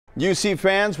UC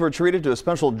fans were treated to a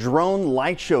special drone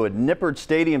light show at Nippert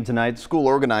Stadium tonight. The school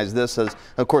organized this as,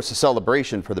 of course, a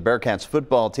celebration for the Bearcats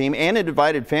football team, and it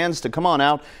invited fans to come on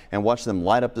out and watch them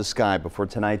light up the sky before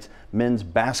tonight's men's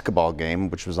basketball game,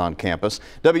 which was on campus.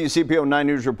 WCPO 9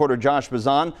 News reporter Josh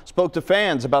Bazan spoke to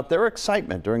fans about their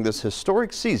excitement during this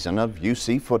historic season of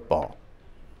UC football.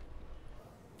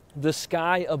 The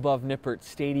sky above Nippert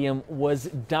Stadium was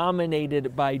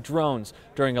dominated by drones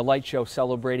during a light show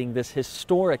celebrating this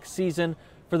historic season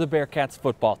for the Bearcats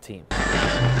football team.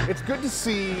 It's good to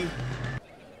see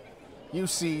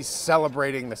UC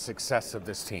celebrating the success of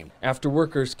this team. After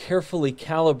workers carefully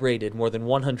calibrated more than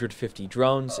 150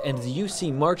 drones and the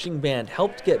UC marching band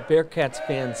helped get Bearcats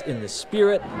fans in the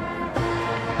spirit,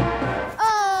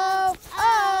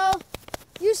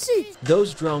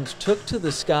 those drones took to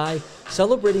the sky,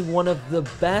 celebrating one of the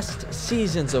best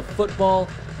seasons of football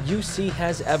UC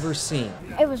has ever seen.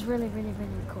 It was really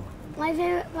cool. My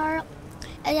favorite part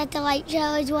is at the light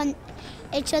show is when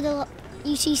it showed the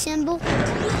UC symbol.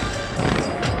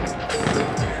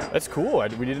 That's cool.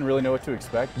 We didn't really know what to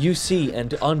expect. UC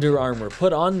and Under Armour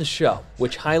put on the show,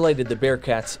 which highlighted the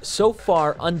Bearcats' so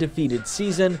far undefeated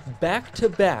season,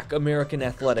 back-to-back American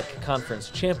Athletic Conference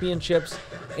championships,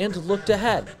 and looked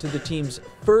ahead to the team's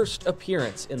first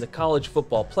appearance in the college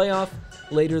football playoff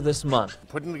later this month.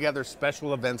 Putting together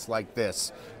special events like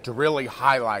this to really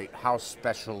highlight how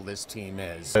special this team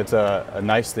is. It's a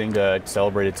nice thing to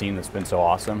celebrate a team that's been so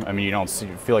awesome. I mean,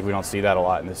 feel like we don't see that a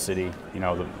lot in this city. You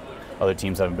know, the other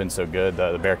teams haven't been so good.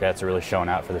 The Bearcats are really showing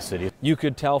out for the city. You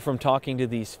could tell from talking to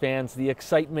these fans, the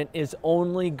excitement is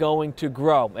only going to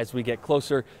grow as we get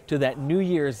closer to that New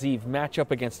Year's Eve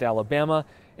matchup against Alabama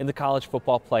in the college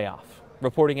football playoff.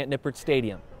 Reporting at Nippert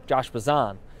Stadium, Josh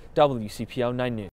Bazan, WCPO 9 News.